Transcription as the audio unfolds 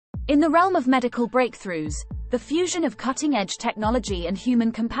In the realm of medical breakthroughs, the fusion of cutting-edge technology and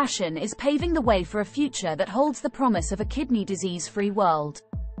human compassion is paving the way for a future that holds the promise of a kidney disease-free world.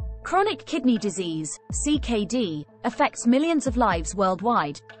 Chronic kidney disease, CKD, affects millions of lives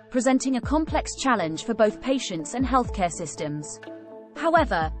worldwide, presenting a complex challenge for both patients and healthcare systems.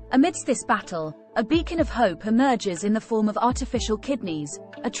 However, amidst this battle, a beacon of hope emerges in the form of artificial kidneys,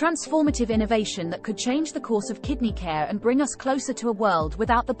 a transformative innovation that could change the course of kidney care and bring us closer to a world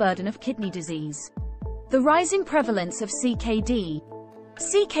without the burden of kidney disease. The rising prevalence of CKD.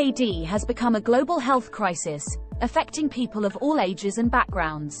 CKD has become a global health crisis, affecting people of all ages and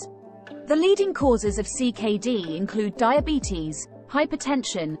backgrounds. The leading causes of CKD include diabetes,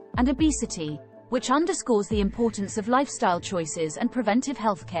 hypertension, and obesity, which underscores the importance of lifestyle choices and preventive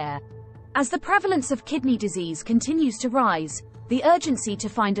health care. As the prevalence of kidney disease continues to rise, the urgency to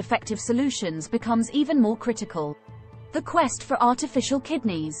find effective solutions becomes even more critical. The quest for artificial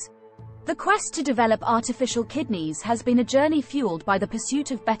kidneys. The quest to develop artificial kidneys has been a journey fueled by the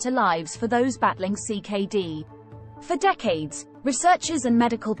pursuit of better lives for those battling CKD. For decades, researchers and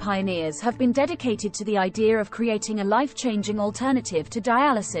medical pioneers have been dedicated to the idea of creating a life-changing alternative to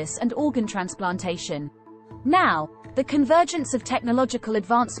dialysis and organ transplantation. Now, the convergence of technological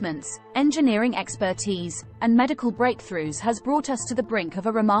advancements, engineering expertise, and medical breakthroughs has brought us to the brink of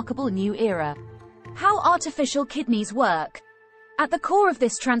a remarkable new era. How artificial kidneys work. At the core of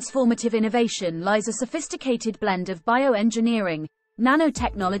this transformative innovation lies a sophisticated blend of bioengineering,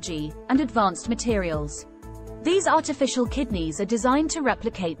 nanotechnology, and advanced materials. These artificial kidneys are designed to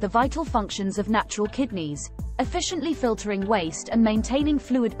replicate the vital functions of natural kidneys, efficiently filtering waste and maintaining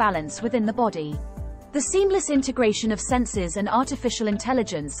fluid balance within the body. The seamless integration of sensors and artificial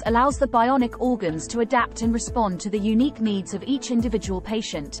intelligence allows the bionic organs to adapt and respond to the unique needs of each individual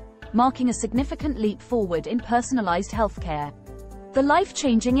patient, marking a significant leap forward in personalized healthcare. The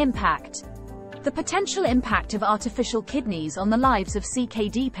life-changing impact. The potential impact of artificial kidneys on the lives of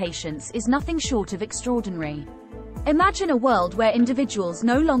CKD patients is nothing short of extraordinary. Imagine a world where individuals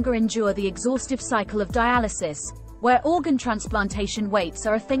no longer endure the exhaustive cycle of dialysis, where organ transplantation waits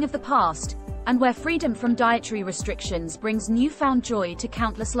are a thing of the past, and where freedom from dietary restrictions brings newfound joy to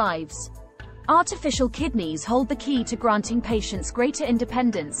countless lives. Artificial kidneys hold the key to granting patients greater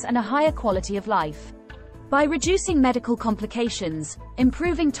independence and a higher quality of life. By reducing medical complications,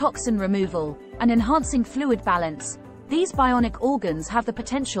 improving toxin removal, and enhancing fluid balance, these bionic organs have the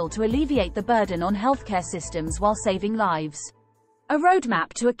potential to alleviate the burden on healthcare systems while saving lives. A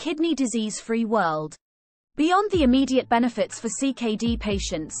roadmap to a kidney disease-free world. Beyond the immediate benefits for CKD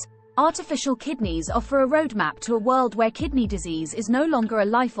patients, artificial kidneys offer a roadmap to a world where kidney disease is no longer a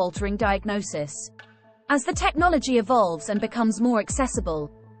life-altering diagnosis. As the technology evolves and becomes more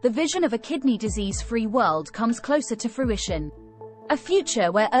accessible, the vision of a kidney disease-free world comes closer to fruition. A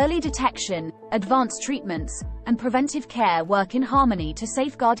future where early detection, advanced treatments, and preventive care work in harmony to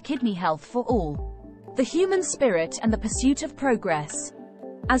safeguard kidney health for all. The human spirit and the pursuit of progress.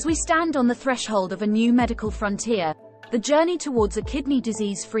 As we stand on the threshold of a new medical frontier, the journey towards a kidney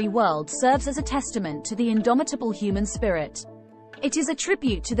disease-free world serves as a testament to the indomitable human spirit. It is a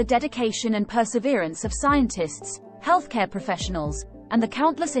tribute to the dedication and perseverance of scientists, healthcare professionals, and the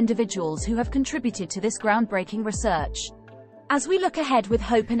countless individuals who have contributed to this groundbreaking research. As we look ahead with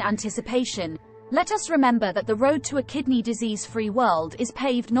hope and anticipation, let us remember that the road to a kidney disease-free world is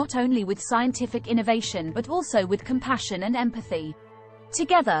paved not only with scientific innovation but also with compassion and empathy.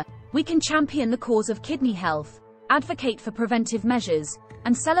 Together, we can champion the cause of kidney health, advocate for preventive measures,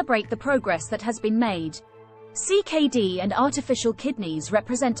 and celebrate the progress that has been made. CKD and artificial kidneys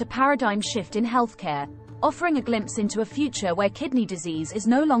represent a paradigm shift in healthcare, offering a glimpse into a future where kidney disease is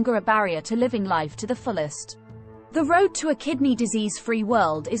no longer a barrier to living life to the fullest. The road to a kidney disease-free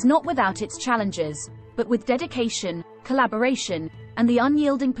world is not without its challenges, but with dedication, collaboration, and the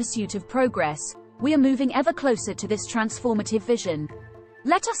unyielding pursuit of progress, we are moving ever closer to this transformative vision.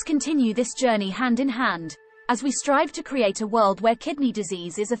 Let us continue this journey hand in hand, as we strive to create a world where kidney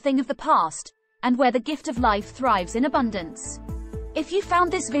disease is a thing of the past, and where the gift of life thrives in abundance. If you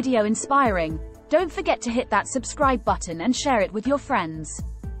found this video inspiring, don't forget to hit that subscribe button and share it with your friends.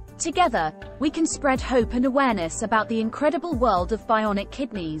 Together, we can spread hope and awareness about the incredible world of bionic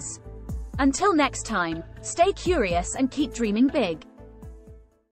kidneys. Until next time, stay curious and keep dreaming big.